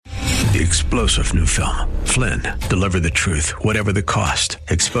The explosive new film, Flynn, deliver the truth, whatever the cost,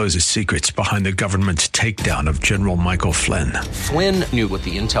 exposes secrets behind the government's takedown of General Michael Flynn. Flynn knew what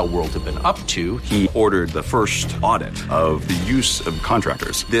the intel world had been up to. He ordered the first audit of the use of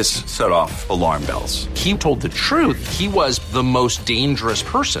contractors. This set off alarm bells. He told the truth. He was the most dangerous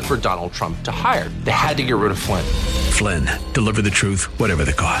person for Donald Trump to hire. They had to get rid of Flynn. Flynn, deliver the truth, whatever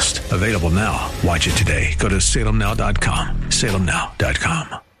the cost. Available now. Watch it today. Go to salemnow.com.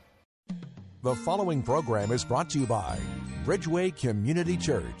 salemnow.com. The following program is brought to you by Bridgeway Community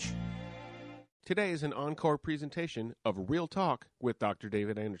Church. Today is an encore presentation of Real Talk with Dr.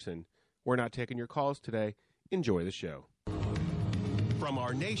 David Anderson. We're not taking your calls today. Enjoy the show. From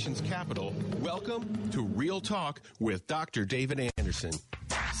our nation's capital, welcome to Real Talk with Dr. David Anderson.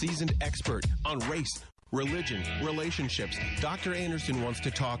 Seasoned expert on race, religion, relationships, Dr. Anderson wants to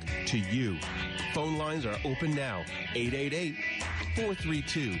talk to you. Phone lines are open now,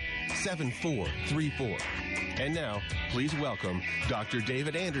 888-432-7434. And now, please welcome Dr.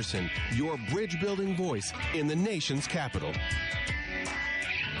 David Anderson, your bridge-building voice in the nation's capital.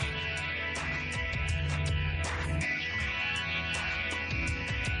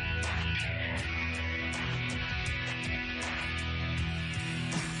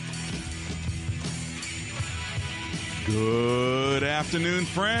 Good afternoon,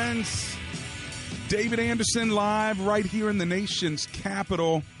 friends. David Anderson live right here in the nation's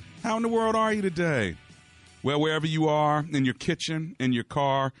capital. How in the world are you today? Well, wherever you are, in your kitchen, in your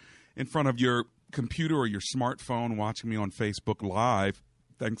car, in front of your computer or your smartphone, watching me on Facebook Live,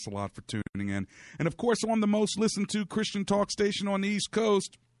 thanks a lot for tuning in. And, of course, on the most listened to Christian talk station on the East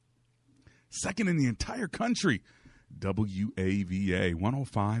Coast, second in the entire country, WAVA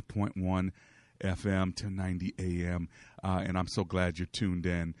 105.1 FM, 1090 AM, and I'm so glad you're tuned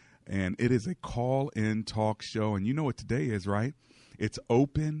in. And it is a call-in talk show, and you know what today is, right? It's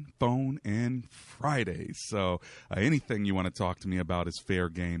open phone in Fridays. So anything you want to talk to me about is fair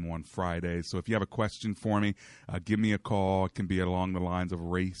game on Fridays. So if you have a question for me, give me a call. It can be along the lines of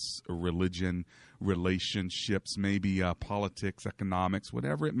race, religion, relationships, maybe politics, economics,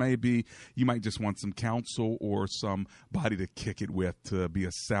 whatever it may be. You might just want some counsel or somebody to kick it with, to be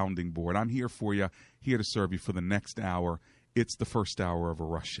a sounding board. I'm here for you, here to serve you for the next hour. It's the first hour of a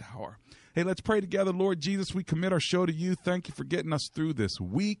rush hour. Hey, let's pray together. Lord Jesus, we commit our show to you. Thank you for getting us through this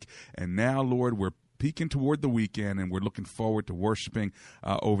week. And now, Lord, we're peeking toward the weekend, and we're looking forward to worshiping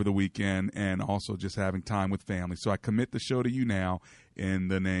over the weekend and also just having time with family. So I commit the show to you now. In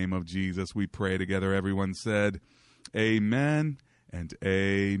the name of Jesus, we pray together. Everyone said, amen and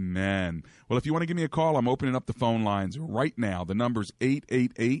amen. Well, if you want to give me a call, I'm opening up the phone lines right now. The number's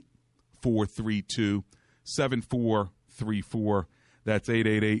 888-432-7434. That's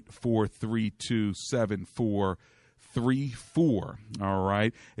 888-432-7434. All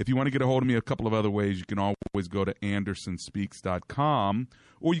right. If you want to get a hold of me a couple of other ways, you can always go to andersonspeaks.com,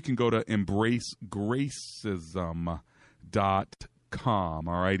 or you can go to embracegracism.com.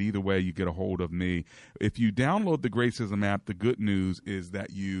 All right. Either way, you get a hold of me. If you download the Gracism app, the good news is that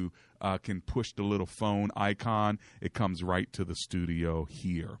you can push the little phone icon. It comes right to the studio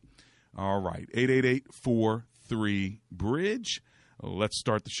here. All right. 888-43-BRIDGE. Let's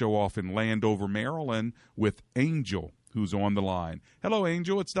start the show off in Landover, Maryland, with Angel, who's on the line. Hello,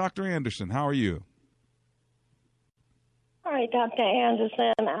 Angel. It's Dr. Anderson. How are you? Hi, Dr.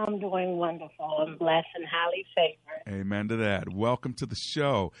 Anderson. I'm doing wonderful. I'm blessed and highly favored. Amen to that. Welcome to the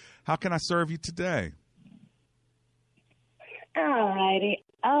show. How can I serve you today? All righty.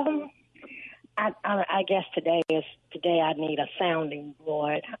 I guess today I need a sounding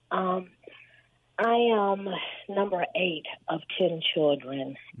board. I am number 8 of 10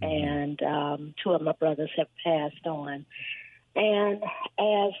 children, and 2 of my brothers have passed on. And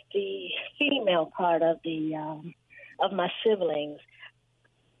as the female part of my siblings,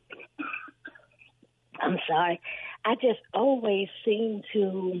 I just always seem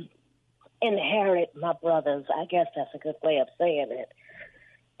to inherit my brothers. I guess that's a good way of saying it.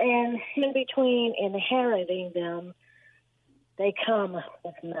 And in between inheriting them, they come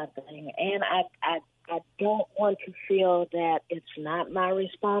with nothing. And I don't want to feel that it's not my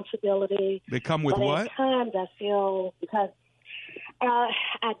responsibility. They come with what? At times I feel, because I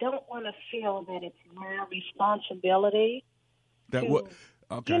don't want to feel that it's my responsibility.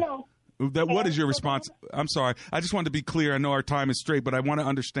 Okay. What is your response? I'm sorry. I just wanted to be clear. I know our time is straight, but I want to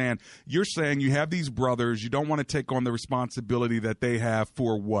understand. You're saying you have these brothers. You don't want to take on the responsibility that they have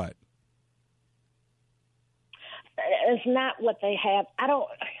for what? It's not what they have. I'm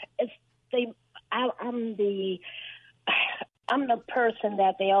the person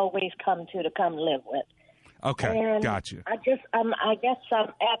that they always come to come live with. Okay, and gotcha. I guess I'm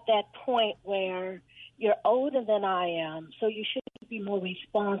at that point where you're older than I am, so you should be more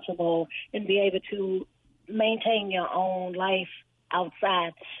responsible and be able to maintain your own life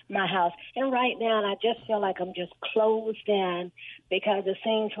outside my house. And right now, I just feel like I'm just closed in because it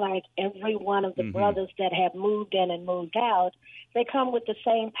seems like every one of the brothers that have moved in and moved out, they come with the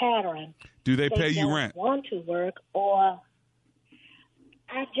same pattern. Do they pay you rent? Want to work, or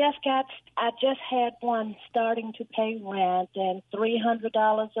I just had one starting to pay rent and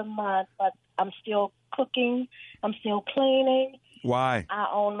 $300 a month, but I'm still cooking, I'm still cleaning. Why? I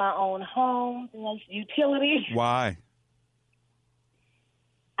own my own home. There's utilities. Why?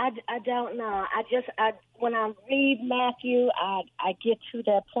 I don't know. When I read Matthew, I get to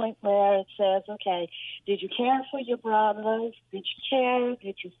that point where it says, okay, did you care for your brothers? Did you care?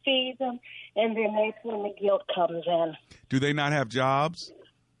 Did you feed them? And then that's when the guilt comes in. Do they not have jobs?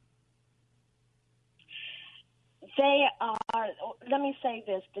 They are, let me say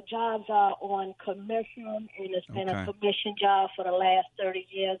this, the jobs are on commission, and it's been a commission job for the last 30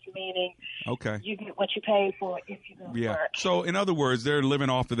 years, meaning you get what you pay for if you go to work. So, in other words, they're living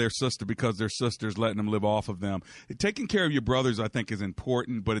off of their sister because their sister's letting them live off of them. Taking care of your brothers, I think, is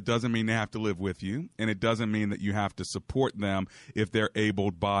important, but it doesn't mean they have to live with you, and it doesn't mean that you have to support them if they're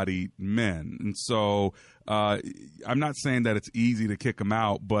able-bodied men. And so I'm not saying that it's easy to kick them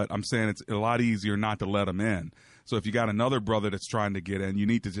out, but I'm saying it's a lot easier not to let them in. So if you got another brother that's trying to get in, you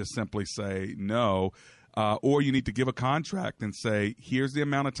need to just simply say no, or you need to give a contract and say, here's the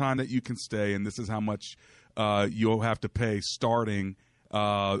amount of time that you can stay, and this is how much you'll have to pay starting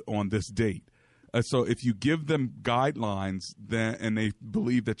on this date. So if you give them guidelines and they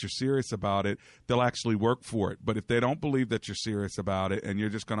believe that you're serious about it, they'll actually work for it. But if they don't believe that you're serious about it and you're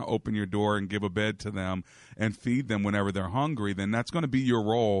just going to open your door and give a bed to them and feed them whenever they're hungry, then that's going to be your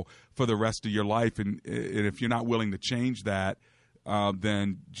role for the rest of your life. And if you're not willing to change that,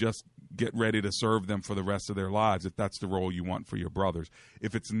 then just get ready to serve them for the rest of their lives if that's the role you want for your brothers.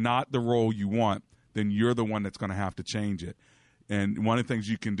 If it's not the role you want, then you're the one that's going to have to change it. And one of the things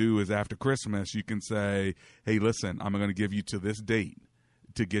you can do is after Christmas, you can say, hey, listen, I'm going to give you to this date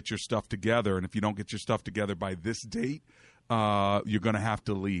to get your stuff together. And if you don't get your stuff together by this date, you're going to have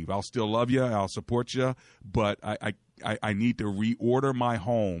to leave. I'll still love you. I'll support you. But I need to reorder my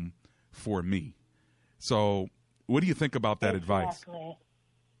home for me. So what do you think about that advice?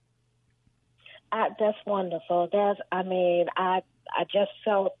 That's wonderful. I just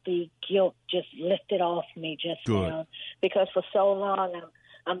felt the guilt just lifted off me just now, because for so long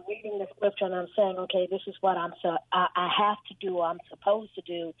I'm reading the scripture and I'm saying, okay, this is what I have to do, I'm supposed to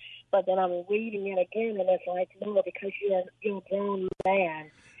do, but then I'm reading it again and it's like, no, because you're a grown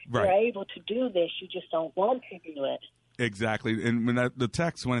man, you're able to do this, you just don't want to do it. Exactly. And when the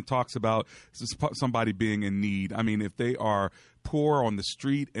text, when it talks about somebody being in need, I mean, if they are poor on the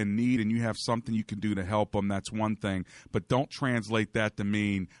street and need and you have something you can do to help them, that's one thing. But don't translate that to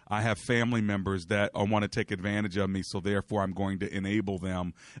mean I have family members that want to take advantage of me, so therefore I'm going to enable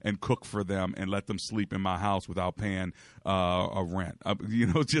them and cook for them and let them sleep in my house without paying a rent.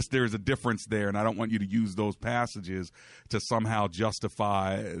 Just there's a difference there, and I don't want you to use those passages to somehow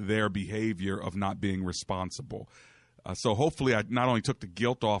justify their behavior of not being responsible. So hopefully I not only took the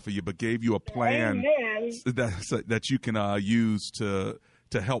guilt off of you, but gave you a plan that you can use to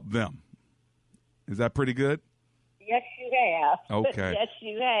help them. Is that pretty good? Yes, you have. Okay. Yes,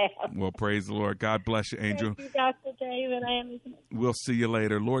 you have. Well, praise the Lord. God bless you, Angel. Thank you, Dr. David Anderson. We'll see you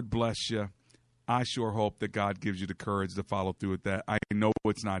later. Lord bless you. I sure hope that God gives you the courage to follow through with that. I know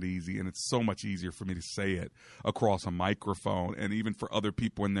it's not easy, and it's so much easier for me to say it across a microphone, and even for other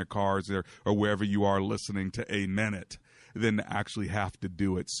people in their cars or wherever you are listening to amen it, than to actually have to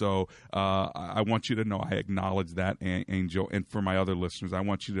do it. So I want you to know I acknowledge that, Angel. And for my other listeners, I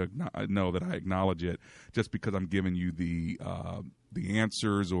want you to know that I acknowledge it. Just because I'm giving you the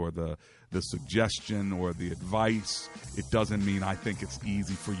answers or the suggestion or the advice, it doesn't mean I think it's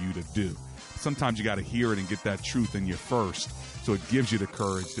easy for you to do. Sometimes you got to hear it and get that truth in you first, so it gives you the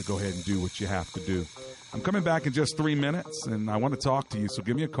courage to go ahead and do what you have to do. I'm coming back in just 3 minutes, and I want to talk to you, so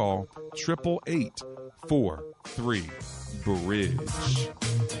give me a call, 888-43-BRIDGE.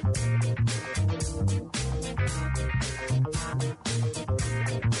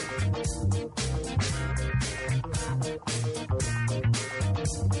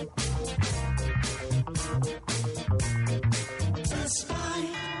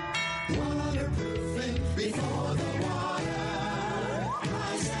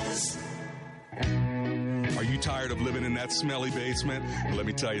 tired of living in that smelly basement? Well, let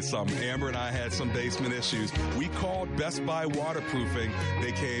me tell you something. Amber and I had some basement issues. We called Best Buy Waterproofing.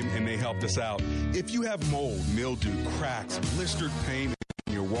 They came and they helped us out. If you have mold, mildew, cracks, blistered paint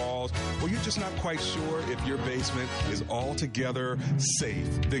in your walls, or you're just not quite sure if your basement is altogether safe,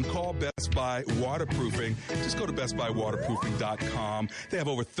 then call Best Buy Waterproofing. Just go to bestbuywaterproofing.com. They have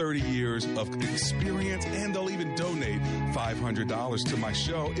over 30 years of experience, and they'll even donate $500 to my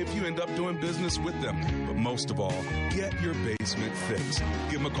show if you end up doing business with them. But most of all, get your basement fixed.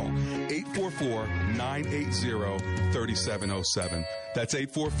 Give them a call, 844-980-3707. That's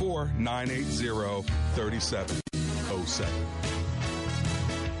 844-980-3707.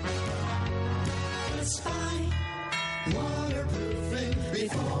 Best Buy Waterproofing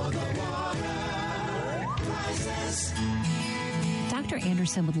before the water rises. Dr.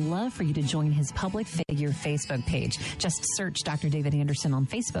 Anderson would love for you to join his public figure Facebook page. Just search Dr. David Anderson on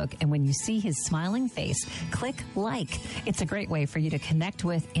Facebook, and when you see his smiling face, click like. It's a great way for you to connect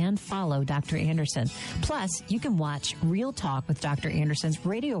with and follow Dr. Anderson. Plus, you can watch Real Talk with Dr. Anderson's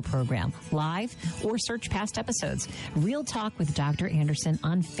radio program live or search past episodes. Real Talk with Dr. Anderson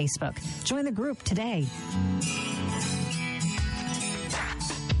on Facebook. Join the group today.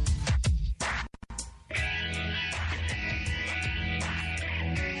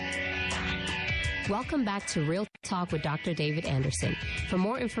 Welcome back to Real Talk with Dr. David Anderson. For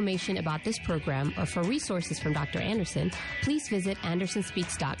more information about this program or for resources from Dr. Anderson, please visit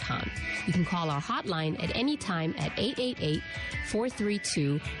andersonspeaks.com. You can call our hotline at any time at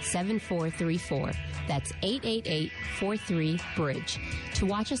 888-432-7434. That's 888-43-BRIDGE. To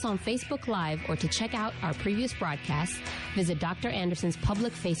watch us on Facebook Live or to check out our previous broadcasts, visit Dr. Anderson's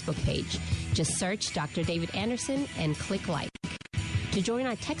public Facebook page. Just search Dr. David Anderson and click like. To join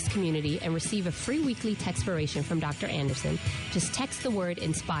our text community and receive a free weekly textpiration from Dr. Anderson, just text the word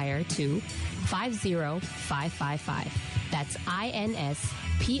INSPIRE to 50555. That's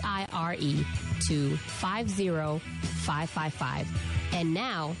INSPIRE to 50555. And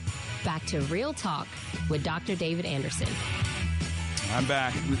now, back to Real Talk with Dr. David Anderson. I'm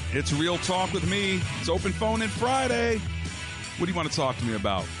back. It's Real Talk with me. It's Open Phone in Friday. What do you want to talk to me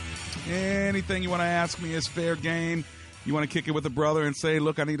about? Anything you want to ask me is fair game. You want to kick it with a brother and say,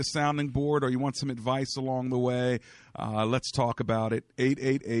 look, I need a sounding board, or you want some advice along the way, let's talk about it.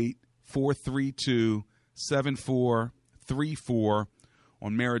 888-432-7434.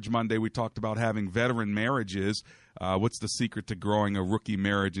 On Marriage Monday, we talked about having veteran marriages. What's the secret to growing a rookie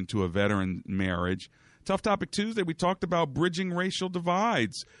marriage into a veteran marriage? Tough Topic Tuesday, we talked about bridging racial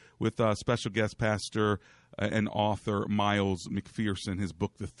divides with special guest pastor and author Miles McPherson, his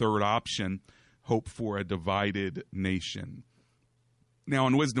book, The Third Option, Hope for a Divided Nation. Now,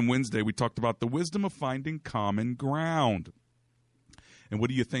 on Wisdom Wednesday, we talked about the wisdom of finding common ground. And what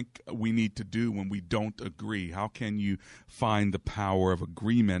do you think we need to do when we don't agree? How can you find the power of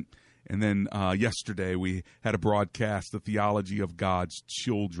agreement? And then yesterday, we had a broadcast, The Theology of God's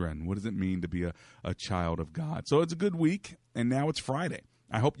Children. What does it mean to be a child of God? So it's a good week, and now it's Friday.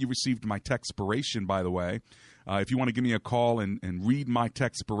 I hope you received my textpiration, by the way. If you want to give me a call and read my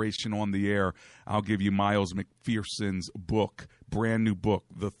textpiration on the air, I'll give you Miles McPherson's book, brand new book,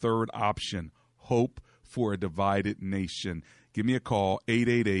 The Third Option, Hope for a Divided Nation. Give me a call,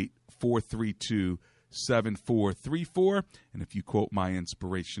 888-432-7434. And if you quote my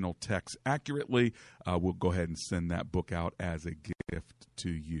inspirational text accurately, we'll go ahead and send that book out as a gift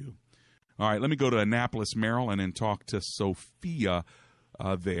to you. All right, let me go to Annapolis, Maryland, and talk to Sophia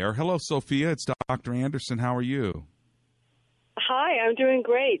there. Hello, Sophia. It's Dr. Anderson. How are you? Hi, I'm doing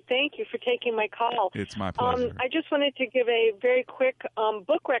great. Thank you for taking my call. It's my pleasure. I just wanted to give a very quick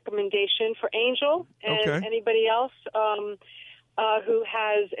book recommendation for Angel and anybody else who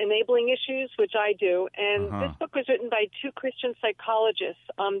has enabling issues, which I do. And this book was written by two Christian psychologists.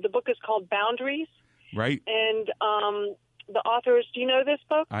 The book is called Boundaries. Right. And the authors, do you know this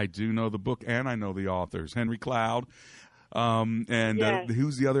book? I do know the book, and I know the authors. Henry Cloud.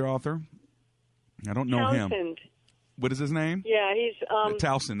 Who's the other authher? I don't know him. What is his name? Yeah, he's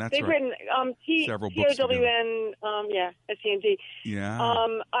Towson. That's they've right. Written several books. TOWN, SEND. Yeah.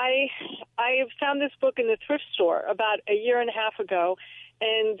 I found this book in the thrift store about a year and a half ago,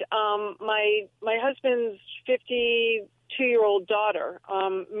 and my husband's 52-year-old daughter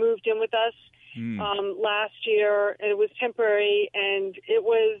moved in with us last year. It was temporary, and it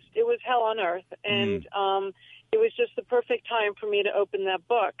was hell on earth, and it was just the perfect time for me to open that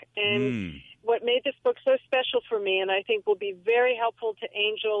book. And what made this book so special for me, and I think will be very helpful to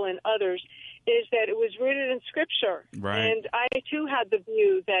Angel and others, is that it was rooted in Scripture. Right. And I, too, had the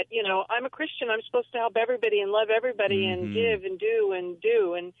view that, I'm a Christian. I'm supposed to help everybody and love everybody and give and do and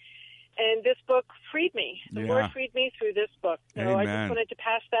do. And And this book freed me. The Yeah. Lord freed me through this book. So I Amen. just wanted to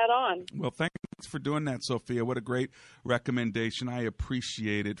pass that on. Well, thanks for doing that, Sophia. What a great recommendation. I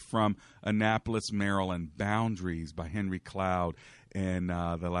appreciate it. From Annapolis, Maryland, Boundaries by Henry Cloud. And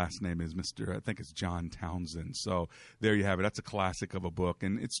the last name is I think it's John Townsend. So there you have it. That's a classic of a book.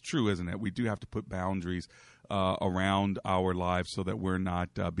 And it's true, isn't it? We do have to put boundaries around our lives so that we're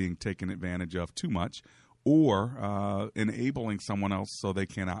not being taken advantage of too much, or enabling someone else so they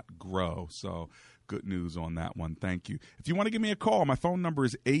cannot grow. So good news on that one. Thank you. If you want to give me a call, my phone number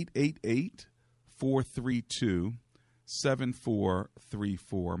is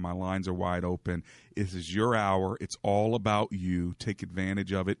 888-432-7434. My lines are wide open. This is your hour. It's all about you. Take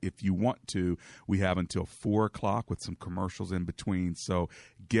advantage of it if you want to. We have until 4 o'clock with some commercials in between. So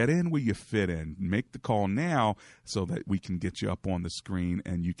get in where you fit in. Make the call now so that we can get you up on the screen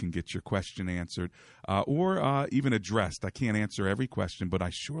and you can get your question answered or even addressed. I can't answer every question, but I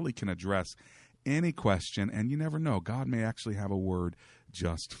surely can address any question. And you never know. God may actually have a word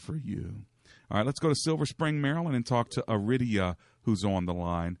just for you. All right, let's go to Silver Spring, Maryland, and talk to Aridia, who's on the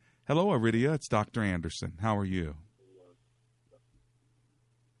line. Hello, Aridia. It's Dr. Anderson. How are you?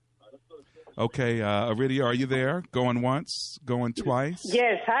 Okay, Aridia, are you there? Going once? Going twice?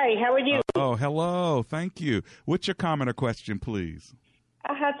 Yes. Hi. How are you? Oh, hello. Thank you. What's your comment or question, please?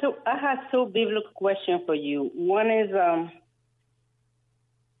 I had two biblical questions for you. One is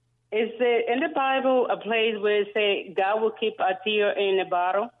there in the Bible a place where it says God will keep a tear in a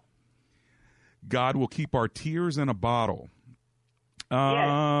bottle? God will keep our tears in a bottle.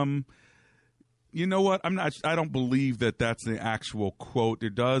 Yes. You know what? I don't believe that that's the actual quote.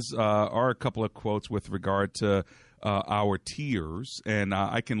 There are a couple of quotes with regard to our tears, and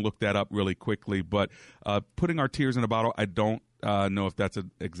I can look that up really quickly. But putting our tears in a bottle, I don't know if that's an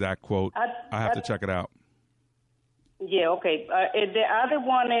exact quote. I have to check it out. Yeah. Okay. The other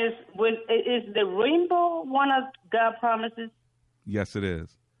one is the rainbow one of God promises? Yes, it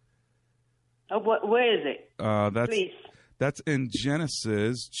is. Where is it? Please. That's in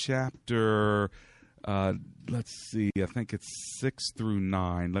Genesis chapter, let's see, I think it's 6 through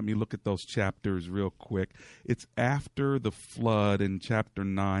 9. Let me look at those chapters real quick. It's after the flood in chapter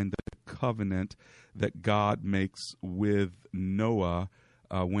 9, the covenant that God makes with Noah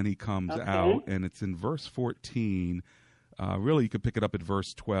when he comes out. And it's in verse 14. Really, you could pick it up at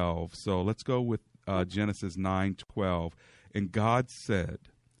verse 12. So let's go with Genesis 9:12. And God said,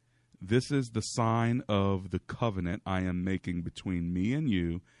 "This is the sign of the covenant I am making between me and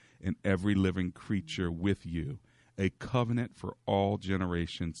you and every living creature with you, a covenant for all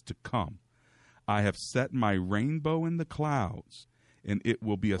generations to come. I have set my rainbow in the clouds, and it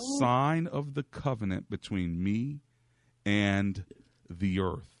will be a sign of the covenant between me and the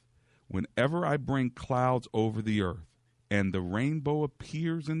earth. Whenever I bring clouds over the earth and the rainbow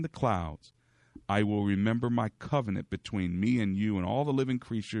appears in the clouds, I will remember my covenant between me and you and all the living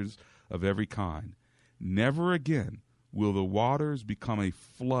creatures of every kind. Never again will the waters become a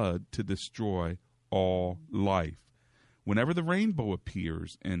flood to destroy all life. Whenever the rainbow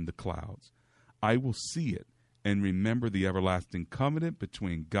appears in the clouds, I will see it and remember the everlasting covenant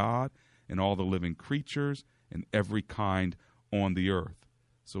between God and all the living creatures and every kind on the earth."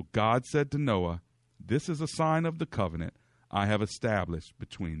 So God said to Noah, "This is a sign of the covenant I have established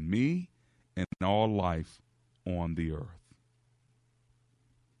between me and all life on the earth."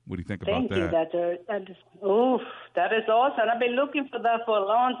 What do you think about that? Thank you, Doctor. That is awesome. I've been looking for that for a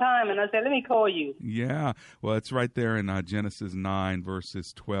long time, and I said, let me call you. Yeah. Well, it's right there in Genesis 9,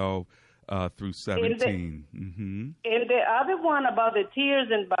 verses 12 through 17. And the other one about the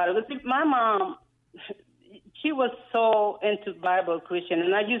tears in Bible, my mom, she was so into Bible Christian,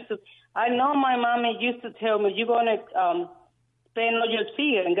 and I know my mommy used to tell me, you're going to spend all your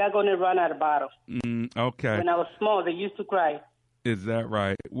tears, and God's going to run out of bottle. Okay. When I was small, they used to cry. Is that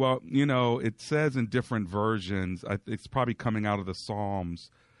right? Well, it says in different versions, it's probably coming out of the Psalms,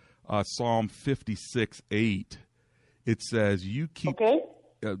 Psalm 56:8. It says, you keep,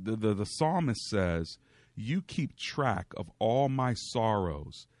 the psalmist says, you keep track of all my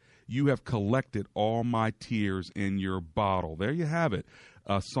sorrows. You have collected all my tears in your bottle. There you have it,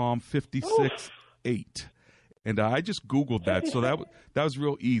 Psalm 56:8. And I just Googled that, so that was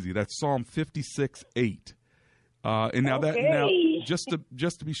real easy. That's Psalm 56:8. And now just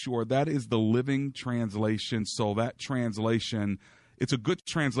to be sure, that is the Living Translation. So that translation, it's a good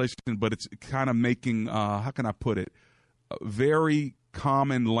translation, but it's kind of making, how can I put it, very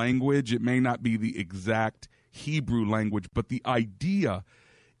common language. It may not be the exact Hebrew language, but the idea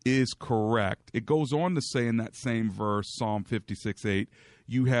is correct. It goes on to say in that same verse, Psalm 56:8,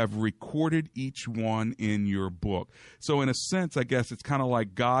 you have recorded each one in your book. So in a sense, I guess it's kind of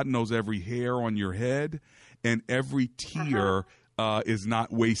like God knows every hair on your head, and every tear is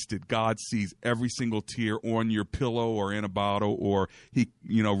not wasted. God sees every single tear on your pillow or in a bottle, or he,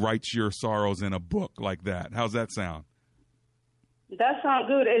 writes your sorrows in a book like that. How's that sound? That sounds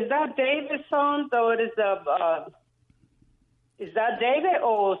good. Is that David's son, or is that David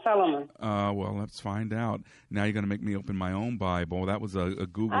or Solomon? Well, let's find out. Now you're going to make me open my own Bible. That was a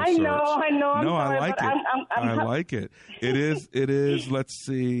Google search. I know. I'm no, sorry, I like it. I like it. It is. Let's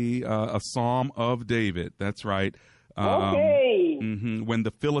see, a Psalm of David. That's right. Okay. When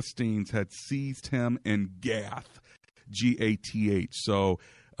the Philistines had seized him in Gath, Gath. So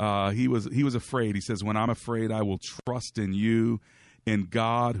he was afraid. He says, "When I'm afraid, I will trust in you. In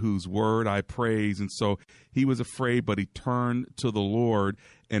God, whose word I praise." And so he was afraid, but he turned to the Lord,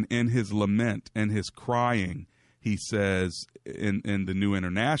 and in his lament and his crying, he says in the New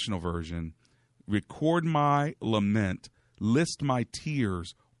International Version, "Record my lament, list my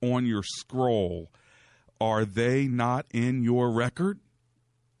tears on your scroll. Are they not in your record?"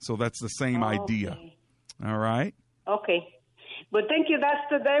 So that's the same idea. All right? Okay. But thank you,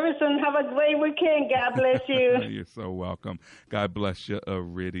 Dr. Davidson. Have a great weekend. God bless you. You're so welcome. God bless you,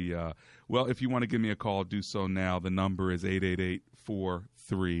 Aridia. Well, if you want to give me a call, do so now. The number is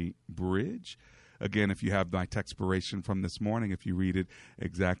 888-43-BRIDGE. Again, if you have my textpiration from this morning, if you read it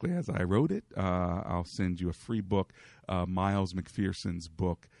exactly as I wrote it, I'll send you a free book, Miles McPherson's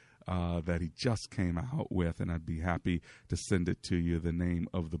book that he just came out with, and I'd be happy to send it to you. The name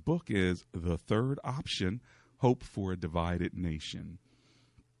of the book is The Third Option, Hope for a Divided Nation.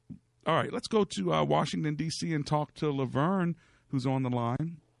 All right, let's go to Washington, D.C. and talk to Laverne, who's on the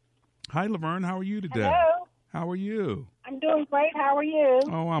line. Hi, Laverne. How are you today? Hello. How are you? I'm doing great. How are you?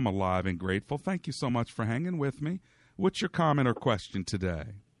 Oh, I'm alive and grateful. Thank you so much for hanging with me. What's your comment or question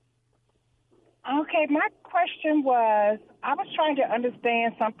today? Okay, my question was, I was trying to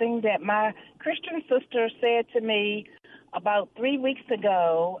understand something that my Christian sister said to me about 3 weeks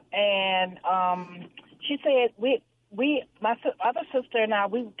ago, and she said my other sister and I,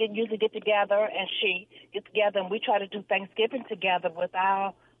 we usually get together, and she gets together, and we try to do Thanksgiving together with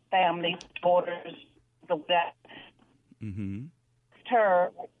our families, daughters, that. Mm-hmm.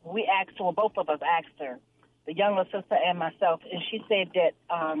 Her, we asked her, well, both of us asked her, the younger sister and myself, and she said that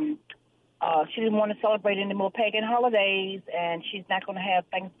she didn't want to celebrate any more pagan holidays, and she's not going to have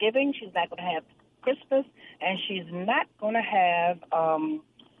Thanksgiving, she's not going to have Christmas, and she's not going to have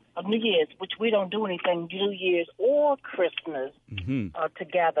a New Year's, which we don't do anything New Year's or Christmas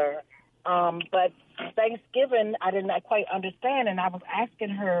together. But Thanksgiving, I did not quite understand, and I was asking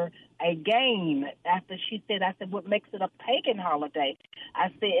her again after she said, I said, what makes it a pagan holiday? I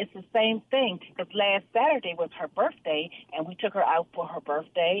said, it's the same thing, because last Saturday was her birthday, and we took her out for her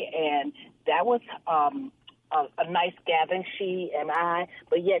birthday, and that was a nice gathering, she and I,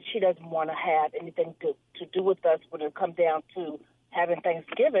 but yet she doesn't want to have anything to do with us when it comes down to having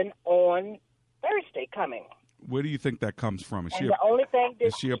Thanksgiving on Thursday coming. Where do you think that comes from? Is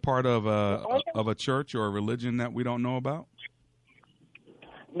she a part of a church or a religion that we don't know about?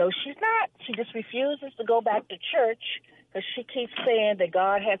 No, she's not. She just refuses to go back to church because she keeps saying that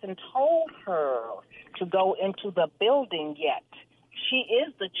God hasn't told her to go into the building yet. She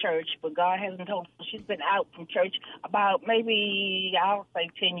is the church, but God hasn't told her. She's been out from church about maybe, I'll say,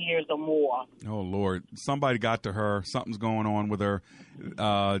 10 years or more. Oh, Lord. Somebody got to her. Something's going on with her.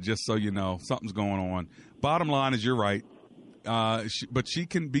 Just so you know, something's going on. Bottom line is you're right. But she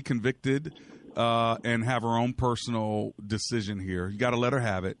can be convicted and have her own personal decision here. You got to let her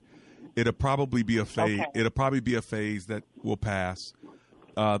have it. It'll probably be a phase. Okay. It'll probably be a phase that will pass.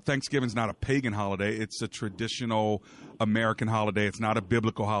 Thanksgiving's not a pagan holiday. It's a traditional American holiday. It's not a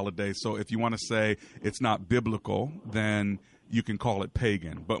biblical holiday. So if you want to say it's not biblical, then you can call it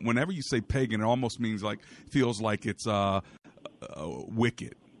pagan. But whenever you say pagan, it almost feels like it's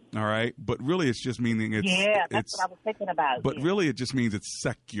wicked. All right. But really, it's just meaning that's what I was thinking about. But really, it just means it's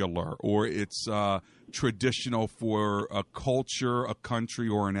secular, or it's traditional for a culture, a country,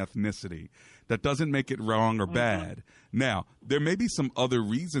 or an ethnicity. That doesn't make it wrong or bad. Now, there may be some other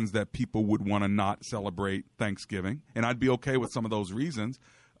reasons that people would want to not celebrate Thanksgiving, and I'd be okay with some of those reasons.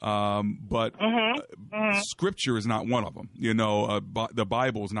 But Scripture is not one of them. The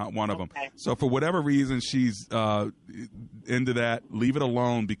Bible is not one of them. So for whatever reason she's into that, leave it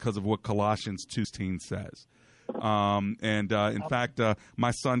alone because of what Colossians 2:16 says. In fact,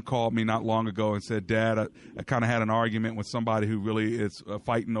 my son called me not long ago and said, Dad, I kind of had an argument with somebody who really is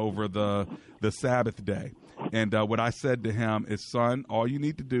fighting over the Sabbath day. And what I said to him is, son, all you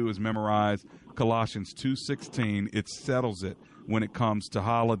need to do is memorize Colossians 2:16. It settles it when it comes to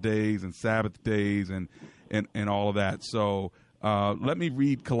holidays and Sabbath days and all of that. So let me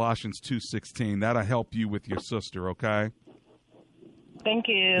read Colossians 2:16. That'll help you with your sister, okay? Thank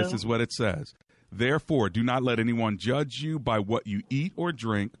you. This is what it says. Therefore, do not let anyone judge you by what you eat or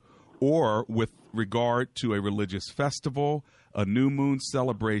drink, or with regard to a religious festival, a new moon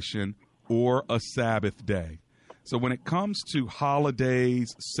celebration, or a Sabbath day. So when it comes to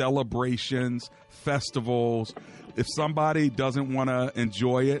holidays, celebrations, festivals, if somebody doesn't want to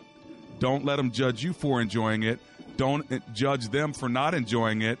enjoy it, don't let them judge you for enjoying it. Don't judge them for not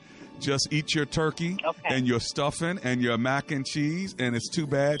enjoying it. Just eat your turkey and your stuffing and your mac and cheese, and it's too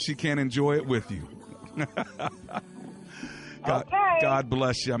bad she can't enjoy it with you. God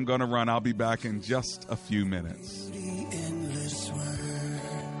bless you. I'm going to run. I'll be back in just a few minutes.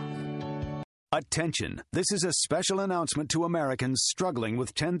 Attention. This is a special announcement to Americans struggling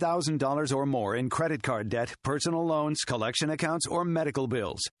with $10,000 or more in credit card debt, personal loans, collection accounts, or medical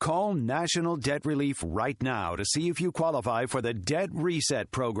bills. Call National Debt Relief right now to see if you qualify for the Debt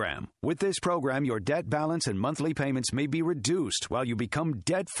Reset program. With this program, your debt balance and monthly payments may be reduced while you become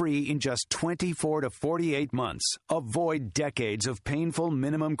debt-free in just 24 to 48 months. Avoid decades of painful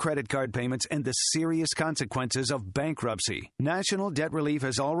minimum credit card payments and the serious consequences of bankruptcy. National Debt Relief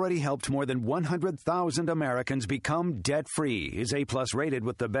has already helped more than 100,000 Americans become debt-free, is A+ rated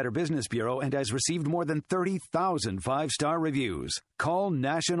with the Better Business Bureau, and has received more than 30,000 five-star reviews. Call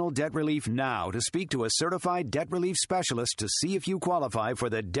National Debt Relief now to speak to a certified debt relief specialist to see if you qualify for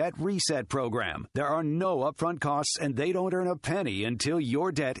the Debt Reset program. There are no upfront costs, and they don't earn a penny until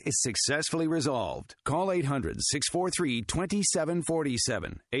your debt is successfully resolved. Call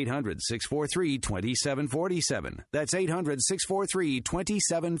 800-643-2747. 800-643-2747. That's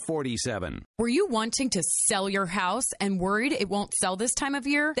 800-643-2747. Were you wanting to sell your house and worried it won't sell this time of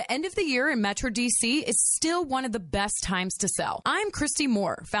year? The end of the year in Metro DC is still one of the best times to sell. I'm Christy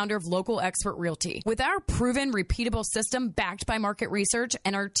Moore, founder of Local Expert Realty. With our proven, repeatable system backed by market research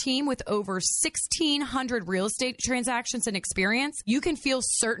and our team with over 1,600 real estate transactions and experience, you can feel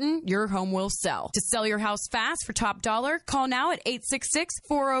certain your home will sell. To sell your house fast for top dollar, call now at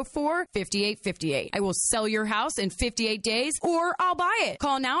 866-404-5858. I will sell your house in 58 days, or I'll buy it.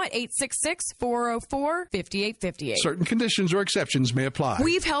 Call now at 866-404-5858. Certain conditions or exceptions may apply.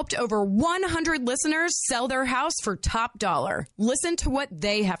 We've helped over 100 listeners sell their house for top dollar. Listen to what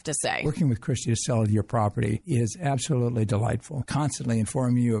they have to say. Working with Christy to sell your property is absolutely delightful. Constantly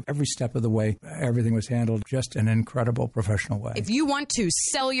informing you of every step of the way. Everything was handled just in an incredible professional way. If you want to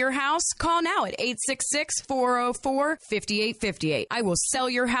sell your house, call now at 866-404-5858. I will sell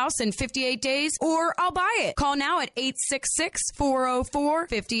your house in 58 days, or I'll buy it. Call now at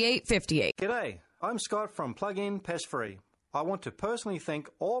 866-404-5858. G'day, I'm Scott from Plug-in Pest Free. I want to personally thank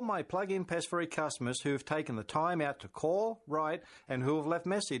all my Plug-in Pest Free customers who have taken the time out to call, write, and who have left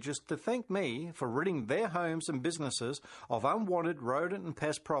messages to thank me for ridding their homes and businesses of unwanted rodent and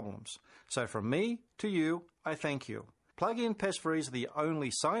pest problems. So from me to you, I thank you. Plug-in Pest Free is the only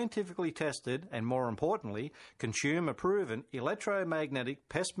scientifically tested and, more importantly, consumer-proven electromagnetic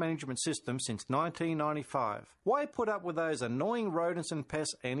pest management system since 1995. Why put up with those annoying rodents and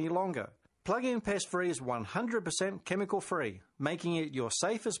pests any longer? Plug-in Pest Free is 100% chemical-free, making it your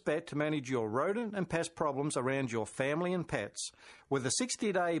safest bet to manage your rodent and pest problems around your family and pets. With a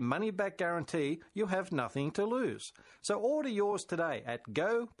 60-day money-back guarantee, you have nothing to lose. So order yours today at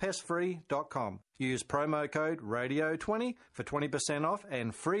gopestfree.com. Use promo code RADIO20 for 20% off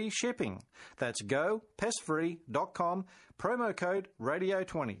and free shipping. That's gopestfree.com, promo code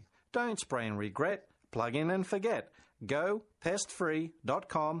RADIO20. Don't spray and regret, plug in and forget.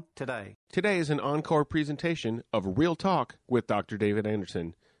 GoPestFree.com today. Today is an encore presentation of Real Talk with Dr. David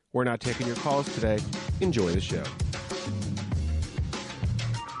Anderson. We're not taking your calls today. Enjoy the show.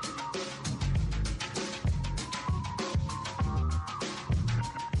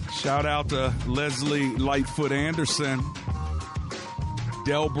 Shout out to Leslie Lightfoot Anderson,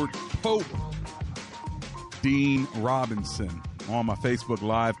 Delbert Pope, Dean Robinson on my Facebook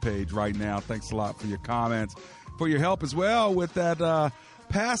Live page right now. Thanks a lot for your comments, for your help as well with that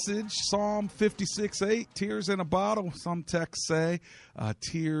passage, Psalm 56:8, tears in a bottle. Some texts say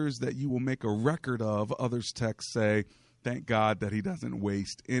tears that you will make a record of. Others texts say, thank God that he doesn't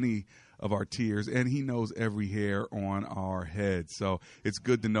waste any of our tears, and he knows every hair on our head. So it's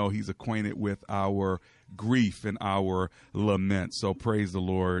good to know he's acquainted with our grief and our lament. So praise the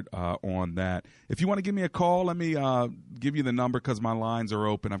Lord on that. If you want to give me a call, let me give you the number because my lines are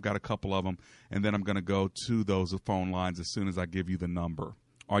open. I've got a couple of them, and then I'm going to go to those phone lines as soon as I give you the number.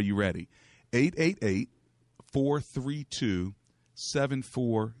 Are you ready?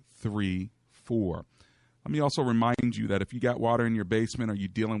 888-432-7434. Let me also remind you that if you got water in your basement or you're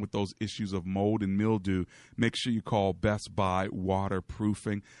dealing with those issues of mold and mildew, make sure you call Best Buy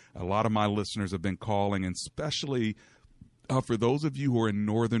Waterproofing. A lot of my listeners have been calling, and especially for those of you who are in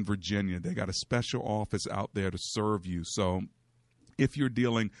Northern Virginia, they got a special office out there to serve you. So if you're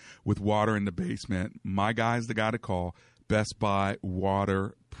dealing with water in the basement, my guy's the guy to call, Best Buy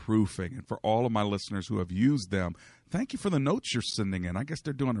Waterproofing. And for all of my listeners who have used them, thank you for the notes you're sending in. I guess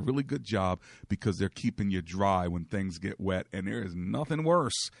they're doing a really good job because they're keeping you dry when things get wet. And there is nothing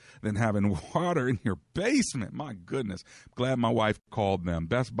worse than having water in your basement. My goodness. I'm glad my wife called them.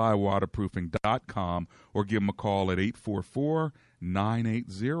 BestBuyWaterproofing.com, or give them a call at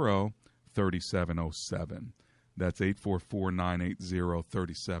 844-980-3707. That's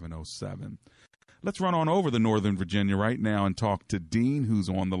 844-980-3707. Let's run on over to Northern Virginia right now and talk to Dean, who's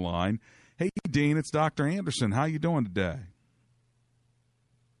on the line. Hey, Dean, it's Dr. Anderson. How you doing today?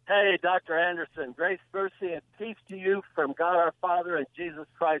 Hey, Dr. Anderson. Grace, mercy, and peace to you from God our Father and Jesus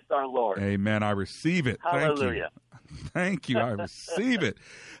Christ our Lord. Amen. I receive it. Hallelujah. Thank you. I receive it.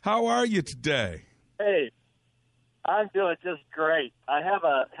 How are you today? Hey, I'm doing just great. I have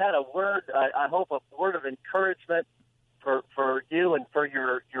had a word, I hope a word of encouragement for you and for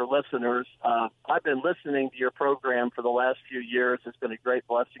your listeners. I've been listening to your program for the last few years. It's been a great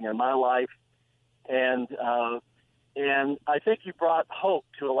blessing in my life. And I think you brought hope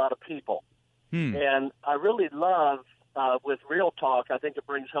to a lot of people. And I really love, with Real Talk, I think it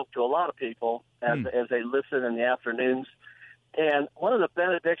brings hope to a lot of people as they listen in the afternoons. And one of the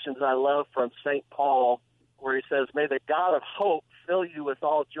benedictions I love from St. Paul, where he says, may the God of hope fill you with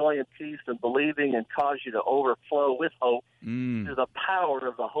all joy and peace and believing, and cause you to overflow with hope through the power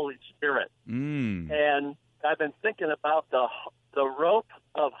of the Holy Spirit. And I've been thinking about the rope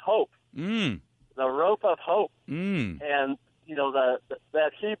of hope. The rope of hope. And, you know,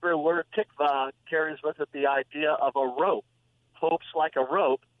 that Hebrew word tikvah carries with it the idea of a rope. Hope's like a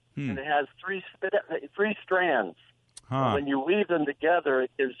rope, and it has three strands. When you weave them together,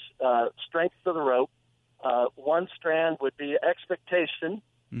 it gives strength to the rope. One strand would be expectation.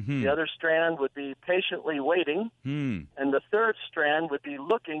 The other strand would be patiently waiting. And the third strand would be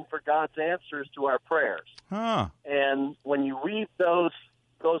looking for God's answers to our prayers. And when you weave those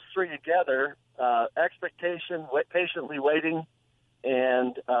three together, expectation, patiently waiting,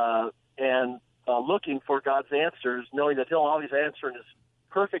 and looking for God's answers, knowing that He'll always answer in His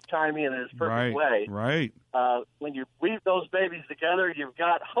perfect timing and in His perfect way. Right. When you weave those babies together, you've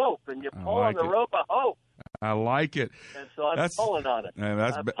got hope, and you pull on the rope of hope. I like it. And so I'm pulling on it. Man,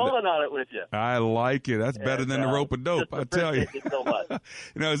 I'm pulling on it with you. I like it. That's better than the rope of dope, I tell you. You so much.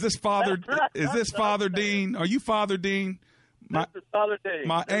 You know, is this Father Dean? Are you Father Dean? This is Father Dean.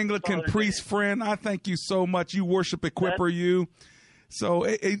 My Anglican priest friend, I thank you so much. You worship Equiper, you. So,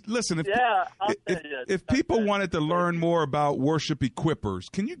 listen, if people wanted to learn more about Worship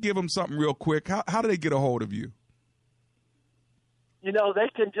Equippers, can you give them something real quick? How do they get a hold of you? You know, they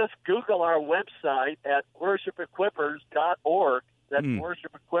can just Google our website at worshipequippers.org. That's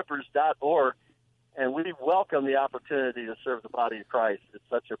worshipequippers.org. And we welcome the opportunity to serve the body of Christ. It's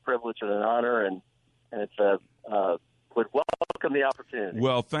such a privilege and an honor, and it's would welcome the opportunity.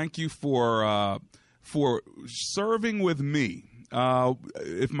 Well, thank you for serving with me.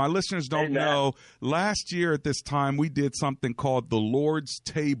 If my listeners don't know, last year at this time, we did something called the Lord's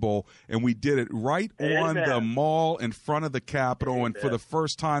Table, and we did it right on the mall in front of the Capitol. And for the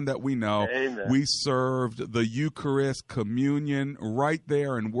first time that we know, we served the Eucharist, communion right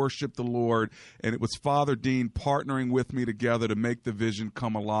there and worshiped the Lord. And it was Father Dean partnering with me together to make the vision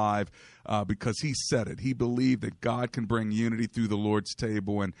come alive. Because he said it. He believed that God can bring unity through the Lord's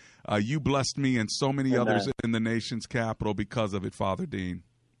table. And you blessed me and so many others in the nation's capital because of it, Father Dean.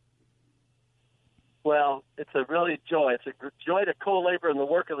 Well, it's a really joy. It's a joy to co-labor in the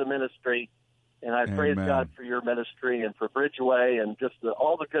work of the ministry. And I praise God for your ministry and for Bridgeway and just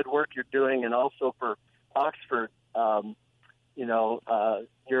all the good work you're doing, and also for Oxford,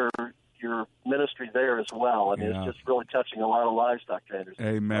 your ministry there as well. I mean, it's just really touching a lot of lives, Dr. Anderson.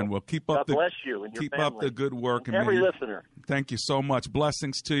 Amen. Well, keep up God bless you and your keep family. up the good work. And every listener. Thank you so much.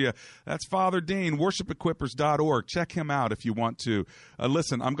 Blessings to you. That's Father Dean, worshipequippers.org. Check him out if you want to.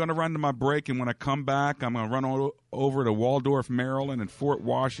 Listen, I'm going to run to my break, and when I come back, I'm going to run over to Waldorf, Maryland, and Fort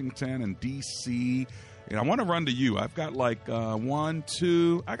Washington, and D.C., and I want to run to you. I've got I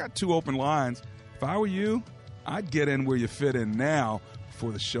got 2 open lines. If I were you, I'd get in where you fit in now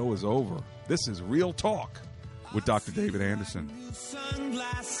before the show is over. This is Real Talk with Dr. David Anderson.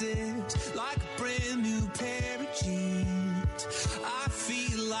 Sunglasses, like a brand new pair of jeans. I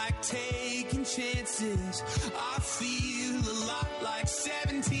feel like taking chances. I feel a lot like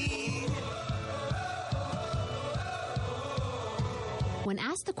 17.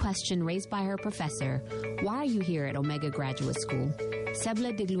 the question raised by her professor, "Why are you here at Omega Graduate School?"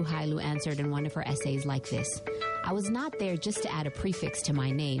 Sebla Digluhailu answered in one of her essays like this: "I was not there just to add a prefix to my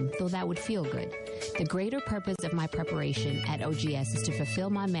name, though that would feel good. The greater purpose of my preparation at OGS is to fulfill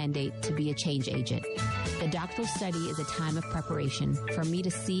my mandate to be a change agent. The doctoral study is a time of preparation for me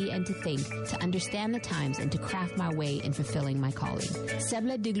to see and to think, to understand the times, and to craft my way in fulfilling my calling."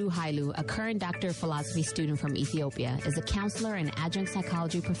 Sebla Digluhailu, a current Doctor of Philosophy student from Ethiopia, is a counselor and adjunct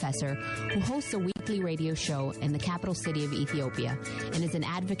psychology professor who hosts a weekly radio show in the capital city of Ethiopia and is an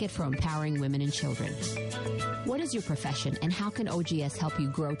advocate for empowering women and children. What is your profession, and how can OGS help you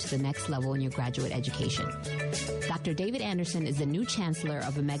grow to the next level in your graduate education? Dr. David Anderson is the new chancellor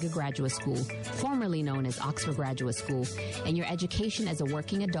of Omega Graduate School, formerly known as Oxford Graduate School, and your education as a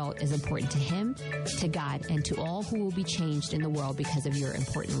working adult is important to him, to God, and to all who will be changed in the world because of your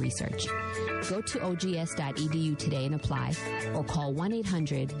important research. Go to ogs.edu today and apply, or call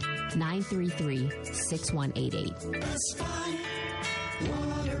 1-800-933-6188.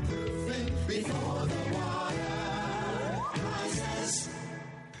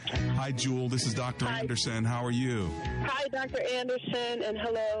 Hi, Jewel. This is Dr. Anderson. How are you? Hi, Dr. Anderson, and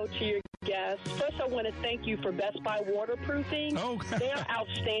hello to your guests. First, I want to thank you for Best Buy waterproofing. Oh, they are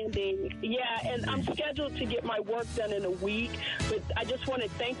outstanding. Yeah, and I'm scheduled to get my work done in a week, but I just want to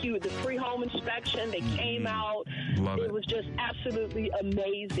thank you. The free home inspection, they came out. Love it. It was just absolutely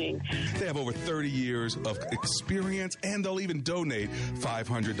amazing. They have over 30 years of experience, and they'll even donate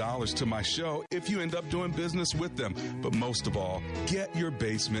 $500 to my show if you end up doing business with them. But most of all, get your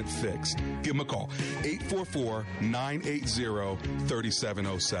basement fixed. Give them a call,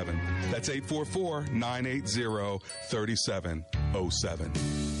 844-980-3707. That's 844-980-3707.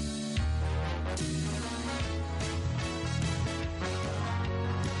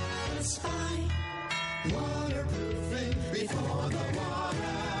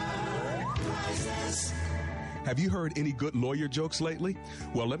 Have you heard any good lawyer jokes lately?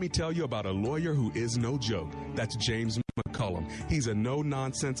 Well, let me tell you about a lawyer who is no joke. That's James McCullum. He's a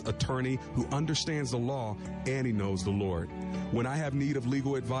no-nonsense attorney who understands the law and he knows the Lord. When I have need of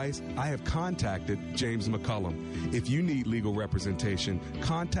legal advice, I have contacted James McCullum. If you need legal representation,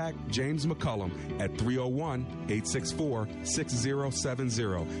 contact James McCullum at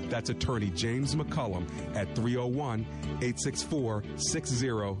 301-864-6070. That's attorney James McCullum at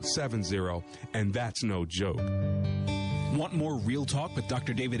 301-864-6070. And that's no joke. Want more Real Talk with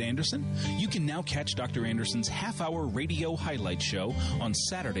Dr. David Anderson? You can now catch Dr. Anderson's half-hour radio highlight show on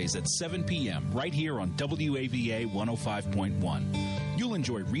Saturdays at 7 p.m. right here on WAVA 105.1. You'll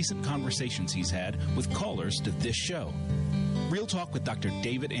enjoy recent conversations he's had with callers to this show. Real Talk with Dr.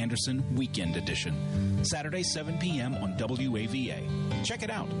 David Anderson, Weekend Edition. Saturday, 7 p.m. on WAVA. Check it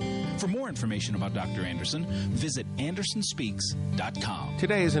out. For more information about Dr. Anderson, visit AndersonSpeaks.com.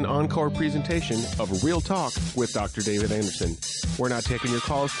 Today is an encore presentation of Real Talk with Dr. David Anderson. We're not taking your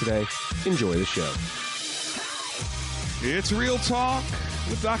calls today. Enjoy the show. It's Real Talk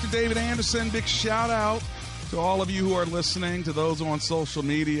with Dr. David Anderson. Big shout out to all of you who are listening, to those on social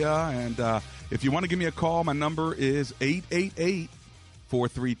media. And if you want to give me a call, my number is 888-432-7434.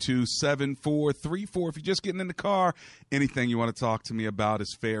 If you're just getting in the car, anything you want to talk to me about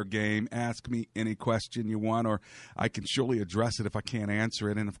is fair game. Ask me any question you want, or I can surely address it if I can't answer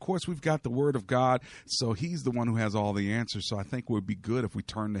it. And, of course, we've got the Word of God, so he's the one who has all the answers. So I think it would be good if we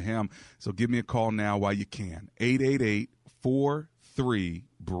turn to him. So give me a call now while you can.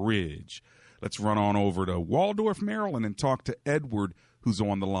 888-43-BRIDGE. Let's run on over to Waldorf, Maryland, and talk to Edward, who's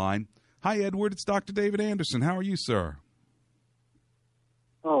on the line. Hi, Edward. It's Dr. David Anderson. How are you, sir?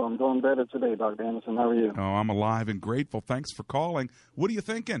 Oh, I'm doing better today, Dr. Anderson. How are you? Oh, I'm alive and grateful. Thanks for calling. What are you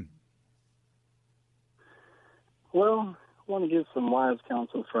thinking? Well, I want to get some wise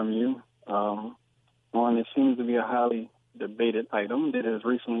counsel from you. One, it seems to be a highly debated item that has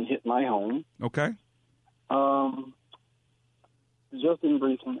recently hit my home. Okay. Just in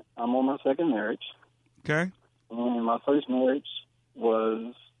brief, I'm on my second marriage. Okay. And my first marriage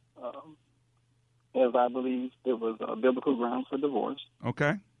was, as I believe, there was biblical grounds for divorce.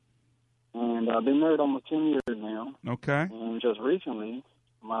 Okay. And I've been married almost 10 years now. Okay. And just recently,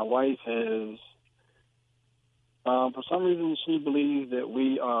 my wife has, for some reason, she believes that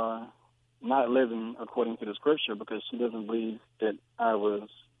we are not living according to the scripture because she doesn't believe that I was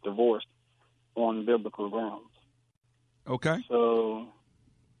divorced on biblical grounds. Okay. So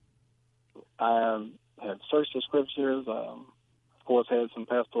I have searched the scriptures, of course, had some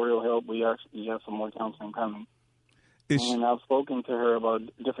pastoral help. We actually have some more counseling coming. And I've spoken to her about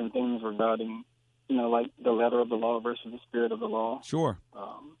different things regarding, like the letter of the law versus the spirit of the law. Sure.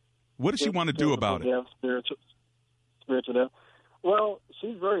 What does she want to do about it? Spiritual death. Well,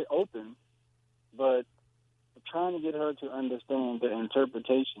 she's very open, but trying to get her to understand the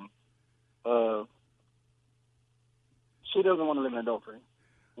interpretation of she doesn't want to live in adultery.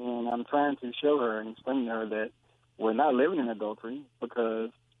 And I'm trying to show her and explain to her that we're not living in adultery because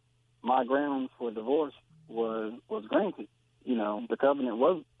my grounds for divorce was granted. You know, the covenant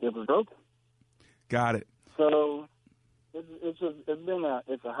was broken. Got it. So it's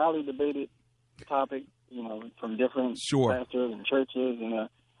a highly debated topic, you know, from different pastors and churches, and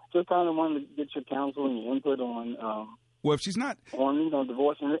just kind of wanted to get your counsel and your input on. Well, if she's not on,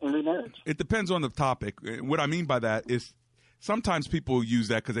 divorce and remarriage. It depends on the topic. What I mean by that is sometimes people use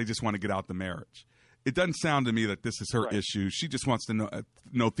that because they just want to get out the marriage. It doesn't sound to me that this is her issue. She just wants to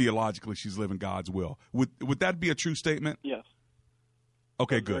know theologically she's living God's will. Would that be a true statement? Yes.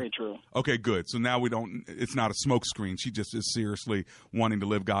 Okay, That's good. Very true. Okay, good. So now it's not a smoke screen. She just is seriously wanting to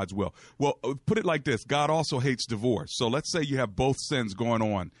live God's will. Well, put it like this. God also hates divorce. So let's say you have both sins going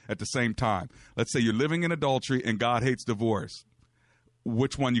on at the same time. Let's say you're living in adultery and God hates divorce.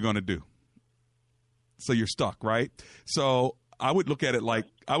 Which one you going to do? So you're stuck, right? So I would look at it like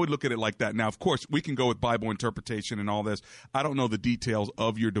that. Now, of course, we can go with Bible interpretation and all this. I don't know the details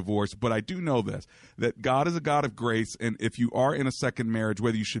of your divorce, but I do know this, that God is a God of grace, and if you are in a second marriage,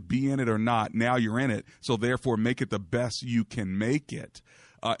 whether you should be in it or not, now you're in it, so therefore make it the best you can make it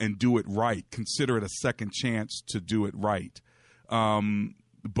and do it right. Consider it a second chance to do it right.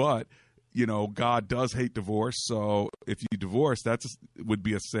 But you know, God does hate divorce, so if you divorce, that would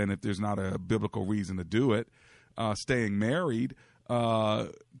be a sin if there's not a biblical reason to do it. Staying married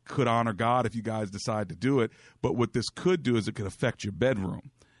could honor God if you guys decide to do it. But what this could do is it could affect your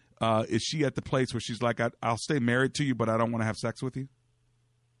bedroom. Is she at the place where she's like, I'll stay married to you, but I don't want to have sex with you?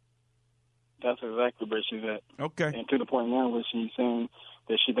 That's exactly where she's at. Okay. And to the point now where she's saying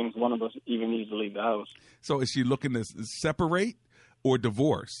that she thinks one of us even needs to leave the house. So is she looking to separate or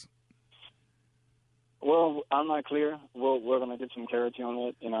divorce? Well, I'm not clear. We're going to get some clarity on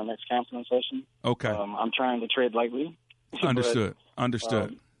that in our next counseling session. Okay. I'm trying to tread lightly. Understood. But,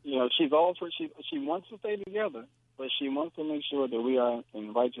 Understood. You know, she's all for she wants to stay together, but she wants to make sure that we are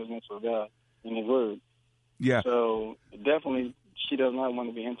in righteousness with God in His Word. Yeah. So definitely, she does not want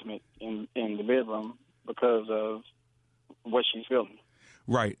to be intimate in the bedroom because of what she's feeling.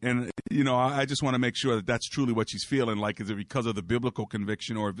 Right. And, you know, I just want to make sure that that's truly what she's feeling. Like, is it because of the biblical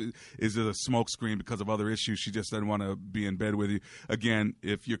conviction, or is it a smokescreen because of other issues? She just doesn't want to be in bed with you. Again,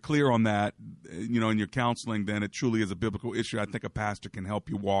 if you're clear on that, you know, in your counseling, then it truly is a biblical issue. I think a pastor can help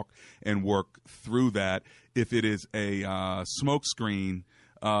you walk and work through that. If it is a smokescreen,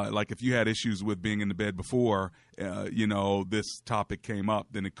 like if you had issues with being in the bed before, you know, this topic came up,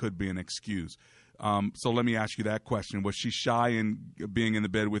 then it could be an excuse. So let me ask you that question. Was she shy in being in the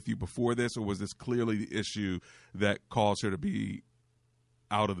bed with you before this, or was this clearly the issue that caused her to be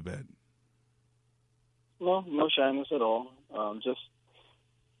out of the bed? No shyness at all.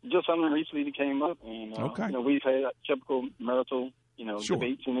 Just something recently that came up. And, okay. You know, we've had typical marital, you know, Sure.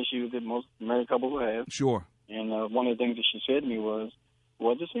 debates and issues that most married couples have. Sure. And one of the things that she said to me was,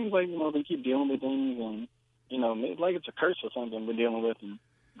 well, it just seems like, you know, they keep dealing with things and, you know, it's like it's a curse or something we're dealing with. And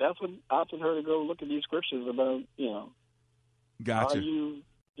that's what opted her to go look at these scriptures about, you know, Gotcha.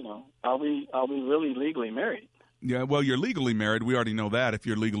 Are we really legally married? Yeah, well, you're legally married. We already know that if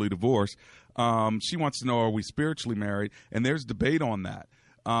you're legally divorced. She wants to know, are we spiritually married? And there's debate on that.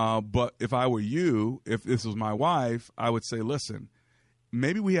 But if I were you, if this was my wife, I would say, listen,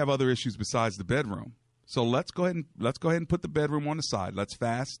 maybe we have other issues besides the bedroom. So let's go ahead and put the bedroom on the side. Let's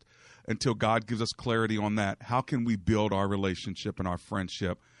fast until God gives us clarity on that. How can we build our relationship and our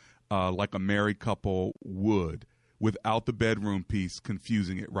friendship like a married couple would, without the bedroom piece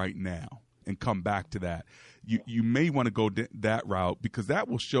confusing it right now, and come back to that? You may want to go that route, because that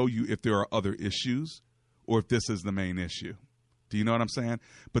will show you if there are other issues or if this is the main issue. Do you know what I'm saying?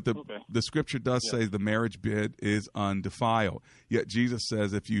 But the scripture does say the marriage bed is undefiled. Yet Jesus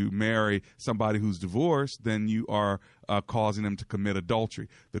says if you marry somebody who's divorced, then you are causing them to commit adultery.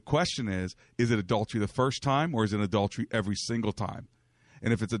 The question is it adultery the first time, or is it adultery every single time?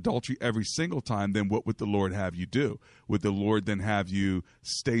 And if it's adultery every single time, then what would the Lord have you do? Would the Lord then have you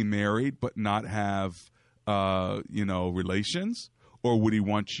stay married but not have, relations? Or would He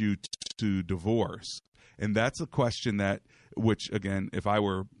want you to divorce? And that's a question which, again, if I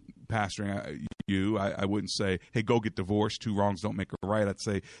were pastoring you, I wouldn't say, hey, go get divorced. 2 wrongs don't make a right. I'd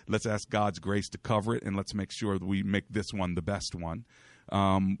say, let's ask God's grace to cover it, and let's make sure that we make this one the best one.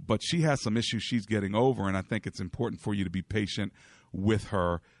 But she has some issues she's getting over, and I think it's important for you to be patient with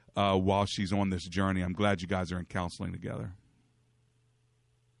her while she's on this journey. I'm glad you guys are in counseling together.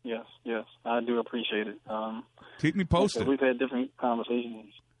 Yes. I do appreciate it. Keep me posted. We've had different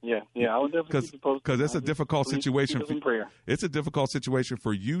conversations. Yeah, I would definitely keep you posted. Because it's a difficult situation. Prayer. It's a difficult situation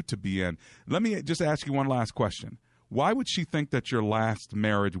for you to be in. Let me just ask you one last question. Why would she think that your last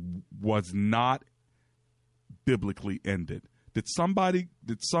marriage was not biblically ended? Did somebody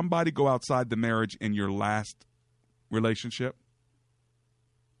go outside the marriage in your last relationship?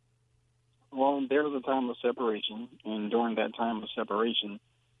 Well, there was a time of separation, and during that time of separation,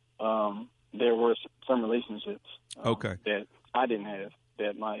 there were some relationships that I didn't have,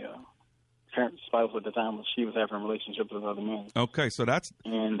 that my current spouse at the time, she was having relationships with other men. Okay, so that's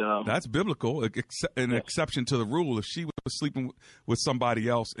biblical, an exception to the rule. If she was sleeping with somebody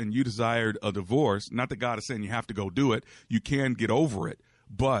else and you desired a divorce, not that God is saying you have to go do it, you can get over it.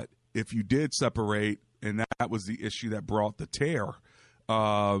 But if you did separate and that was the issue that brought the tear,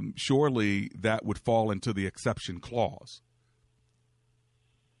 surely that would fall into the exception clause.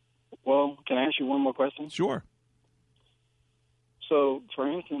 Well, can I ask you one more question? Sure. So, for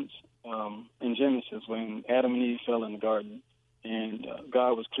instance, in Genesis, when Adam and Eve fell in the garden, and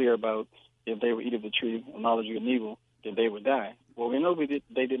God was clear about if they would eat of the tree of knowledge of good and evil, that they would die. Well, we know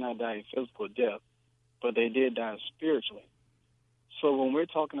they did not die a physical death, but they did die spiritually. So when we're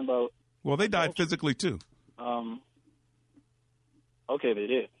talking about... Well, they died physically, too. Okay, they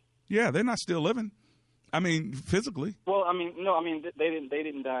did. Yeah, they're not still living. I mean, physically. Well, they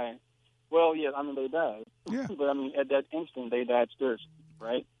didn't die. Well, yeah, they died. Yeah. But, at that instant, they died spiritually,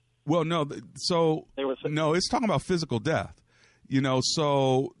 right? Well, no. So, no, it's talking about physical death.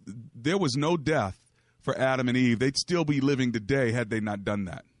 So there was no death for Adam and Eve. They'd still be living today had they not done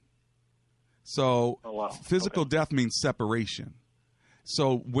that. So physical death means separation.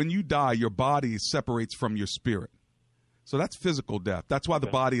 So when you die, your body separates from your spirit. So that's physical death. That's why the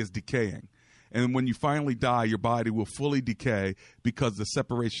body is decaying. And when you finally die, your body will fully decay because of the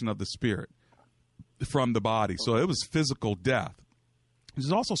separation of the spirit from the body. So it was physical death.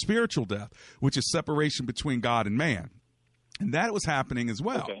 There's also spiritual death, which is separation between God and man. And that was happening as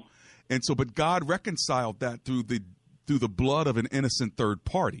well. Okay. And so, but God reconciled that through the blood of an innocent third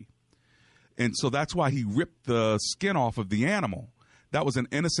party. And so that's why he ripped the skin off of the animal. That was an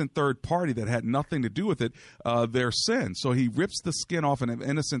innocent third party that had nothing to do with it, their sin. So he rips the skin off an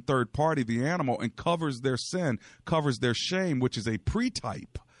innocent third party, the animal, and covers their sin, covers their shame, which is a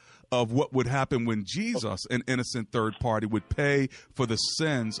pre-type of what would happen when Jesus, an innocent third party, would pay for the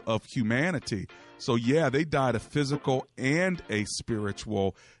sins of humanity. So, yeah, they died a physical and a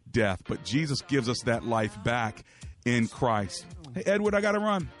spiritual death, but Jesus gives us that life back in Christ. Hey, Edward, I got to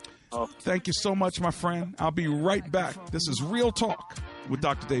run. Thank you so much, my friend. I'll be right back. This is Real Talk with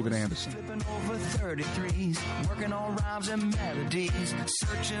Dr. David Anderson.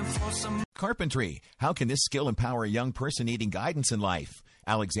 Carpentry. How can this skill empower a young person needing guidance in life?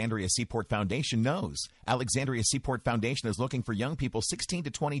 Alexandria Seaport Foundation knows. Alexandria Seaport Foundation is looking for young people 16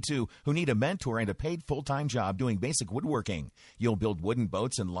 to 22 who need a mentor and a paid full-time job doing basic woodworking. You'll build wooden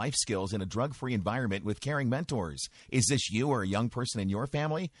boats and life skills in a drug-free environment with caring mentors. Is this you or a young person in your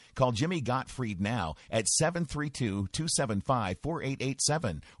family? Call Jimmy Gottfried now at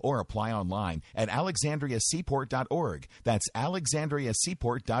 732-275-4887 or apply online at alexandriaseaport.org. That's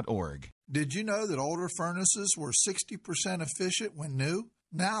alexandriaseaport.org. Did you know that older furnaces were 60% efficient when new?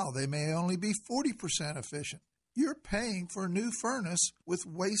 Now they may only be 40% efficient. You're paying for a new furnace with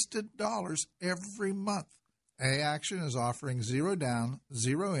wasted dollars every month. A-Action is offering 0 down,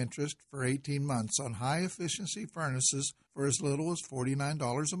 0 interest for 18 months on high-efficiency furnaces for as little as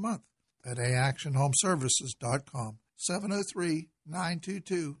 $49 a month at AActionHomeservices.com.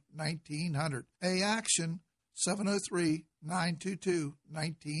 703-922-1900. A-Action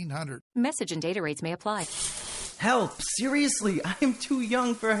 703-922-1900. Message and data rates may apply. Help! Seriously, I am too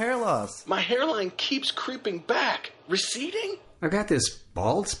young for hair loss. My hairline keeps creeping back. Receding? I got this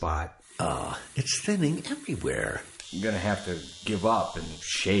bald spot. It's thinning everywhere. I'm gonna have to give up and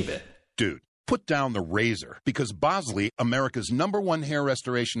shave it. Dude, put down the razor, because Bosley, America's #1 hair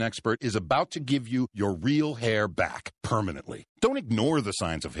restoration expert, is about to give you your real hair back permanently. Don't ignore the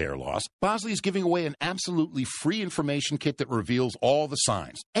signs of hair loss. Bosley is giving away an absolutely free information kit that reveals all the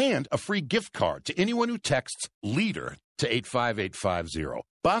signs, and a free gift card to anyone who texts LEADER to 85850.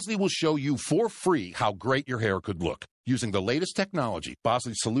 Bosley will show you for free how great your hair could look. Using the latest technology,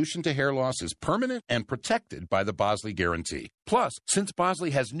 Bosley's solution to hair loss is permanent and protected by the Bosley Guarantee. Plus, since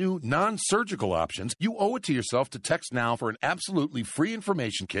Bosley has new non-surgical options, you owe it to yourself to text now for an absolutely free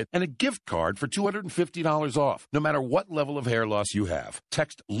information kit and a gift card for $250 off, no matter what level of hair loss you have.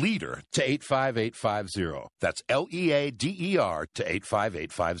 Text LEADER to 85850. That's LEADER to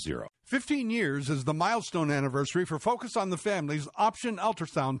 85850. 15 years is the milestone anniversary for Focus on the Family's Option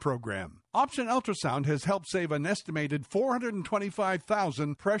Ultrasound program. Option Ultrasound has helped save an estimated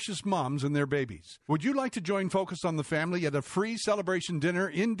 425,000 precious moms and their babies. Would you like to join Focus on the Family at a free celebration dinner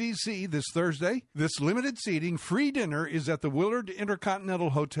in D.C. this Thursday? This limited seating free dinner is at the Willard Intercontinental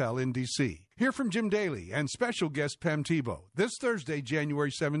Hotel in D.C. Hear from Jim Daly and special guest Pam Tebow this Thursday, January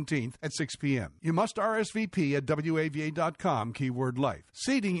 17th at 6 p.m. You must RSVP at WAVA.com, keyword life.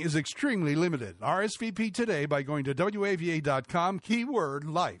 Seating is extremely limited. RSVP today by going to WAVA.com, keyword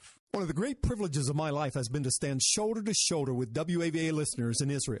life. One of the great privileges of my life has been to stand shoulder to shoulder with WAVA listeners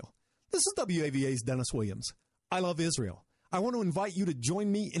in Israel. This is WAVA's Dennis Williams. I love Israel. I want to invite you to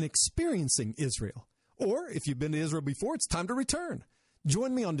join me in experiencing Israel. Or, if you've been to Israel before, it's time to return.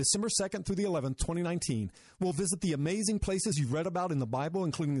 Join me on December 2nd through the 11th, 2019. We'll visit the amazing places you've read about in the Bible,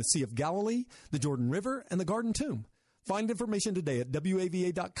 including the Sea of Galilee, the Jordan River, and the Garden Tomb. Find information today at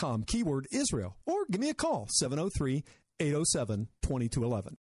WAVA.com, keyword Israel, or give me a call,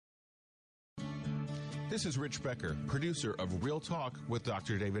 703-807-2211. This is Rich Becker, producer of Real Talk with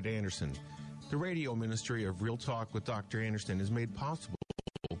Dr. David Anderson. The radio ministry of Real Talk with Dr. Anderson is made possible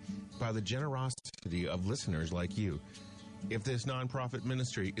by the generosity of listeners like you. If this nonprofit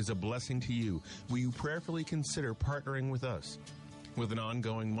ministry is a blessing to you, will you prayerfully consider partnering with us? With an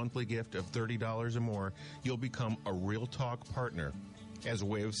ongoing monthly gift of $30 or more, you'll become a Real Talk partner. As a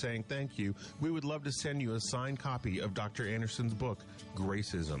way of saying thank you, we would love to send you a signed copy of Dr. Anderson's book,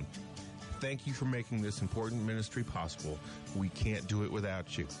 Gracism. Thank you for making this important ministry possible. We can't do it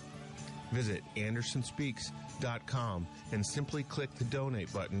without you. Visit AndersonSpeaks.com and simply click the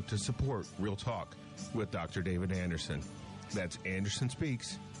donate button to support Real Talk with Dr. David Anderson. That's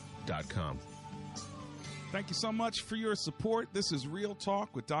AndersonSpeaks.com. Thank you so much for your support. This is Real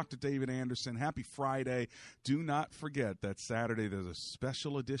Talk with Dr. David Anderson. Happy Friday. Do not forget that Saturday there's a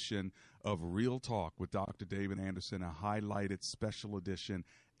special edition of Real Talk with Dr. David Anderson, a highlighted special edition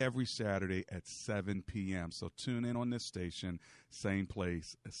every Saturday at 7 p.m. So tune in on this station, same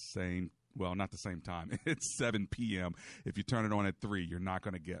place, well, not the same time. It's 7 p.m. If you turn it on at 3, you're not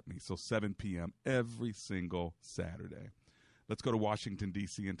going to get me. So 7 p.m. every single Saturday. Let's go to Washington,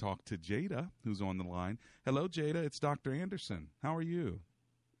 D.C. and talk to Jada, who's on the line. Hello, Jada. It's Dr. Anderson. How are you?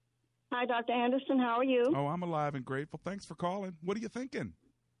 Hi, Dr. Anderson. How are you? Oh, I'm alive and grateful. Thanks for calling. What are you thinking?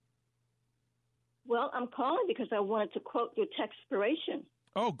 Well, I'm calling because I wanted to quote your text inspiration.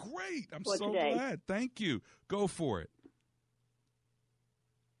 Oh, great. I'm so today. glad. Thank you. Go for it.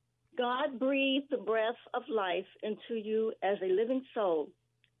 God breathed the breath of life into you as a living soul.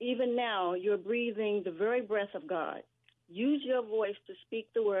 Even now, you're breathing the very breath of God. Use your voice to speak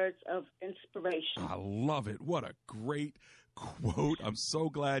the words of inspiration. I love it. What a great quote. I'm so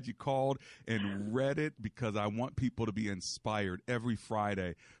glad you called and read it because I want people to be inspired every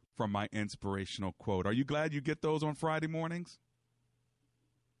Friday from my inspirational quote. Are you glad you get those on Friday mornings?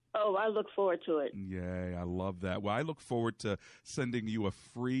 Oh, I look forward to it. Yay, I love that. Well, I look forward to sending you a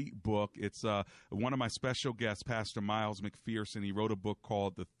free book. It's one of my special guests, Pastor Miles McPherson. He wrote a book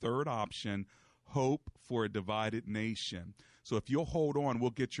called The Third Option, Hope for a Divided Nation. So if you'll hold on, we'll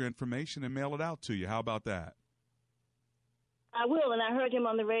get your information and mail it out to you. How about that? I will, and I heard him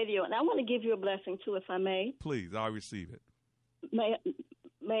on the radio, and I want to give you a blessing, too, if I may. Please, I'll receive it. May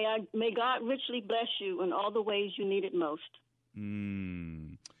God richly bless you in all the ways you need it most.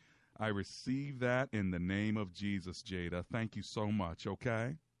 I receive that in the name of Jesus, Jada. Thank you so much,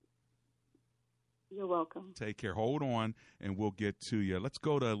 okay? You're welcome. Take care. Hold on, and we'll get to you. Let's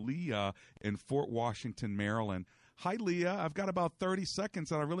go to Leah in Fort Washington, Maryland. Hi, Leah. I've got about 30 seconds,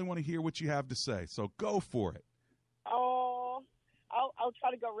 and I really want to hear what you have to say, so go for it. Oh, I'll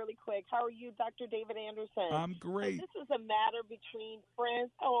try to go really quick. How are you, Dr. David Anderson? I'm great. So this is a matter between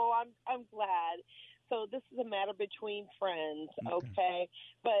friends. Oh, I'm glad. So this is a matter between friends, okay?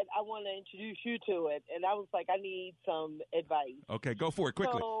 But I want to introduce you to it, and I was like, I need some advice. Okay, go for it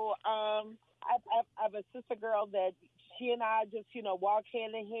quickly. So I have a sister girl that she and I just, walk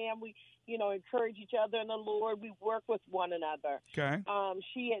hand in hand. We, encourage each other in the Lord. We work with one another. Okay.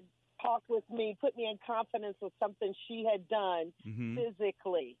 She had talked with me, put me in confidence with something she had done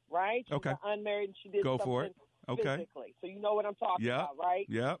physically, right? She was unmarried, and she did go something for it. Okay. physically. So you know what I'm talking about, right?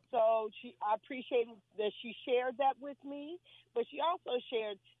 Yeah. So I appreciated that she shared that with me, but she also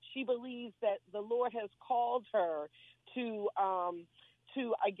shared she believes that the Lord has called her to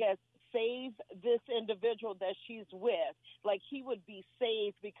I guess, save this individual that she's with. Like he would be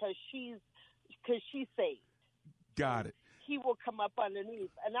saved because she's saved. Got it. He will come up underneath,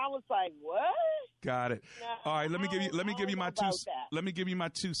 and I was like, "What?" Got it. All right, let me give you my 2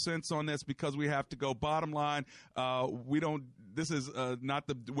 cents on this because we have to go. Bottom line, we don't this is not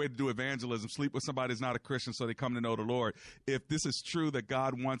the way to do evangelism. Sleep with somebody who's not a Christian so they come to know the Lord. If this is true that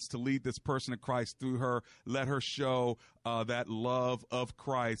God wants to lead this person to Christ through her, let her show that love of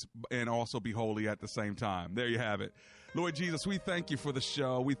Christ and also be holy at the same time. There you have it. Lord Jesus, we thank you for the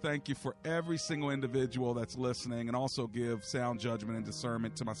show. We thank you for every single individual that's listening, and also give sound judgment and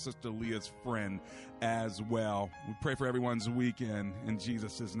discernment to my sister Leah's friend as well. We pray for everyone's weekend in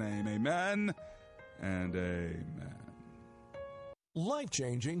Jesus' name. Amen and amen.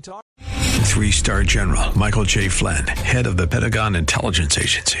 Life-changing talk. 3-star General Michael J. Flynn, head of the Pentagon Intelligence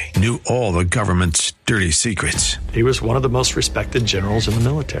Agency, knew all the government's dirty secrets. He was one of the most respected generals in the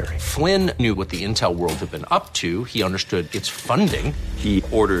military. Flynn knew what the intel world had been up to. He understood its funding. He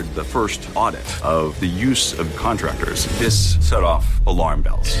ordered the first audit of the use of contractors. This set off alarm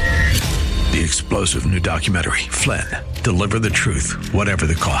bells. The explosive new documentary, Flynn, Deliver the Truth, Whatever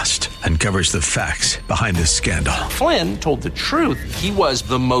the Cost, uncovers the facts behind this scandal. Flynn told the truth. He was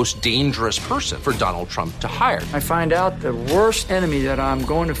the most dangerous person for Donald Trump to hire. I find out the worst enemy that I'm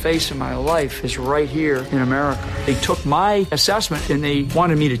going to face in my life is right here in America. They took my assessment and they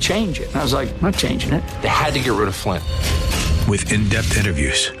wanted me to change it. And I was like, I'm not changing it. They had to get rid of Flynn. With in-depth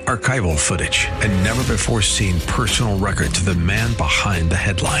interviews, archival footage, and never-before-seen personal records of the man behind the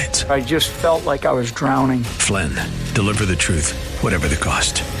headlines. I just felt like I was drowning. Flynn, Deliver the Truth, Whatever the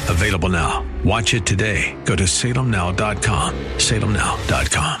Cost. Available now. Watch it today. Go to salemnow.com.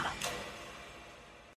 salemnow.com.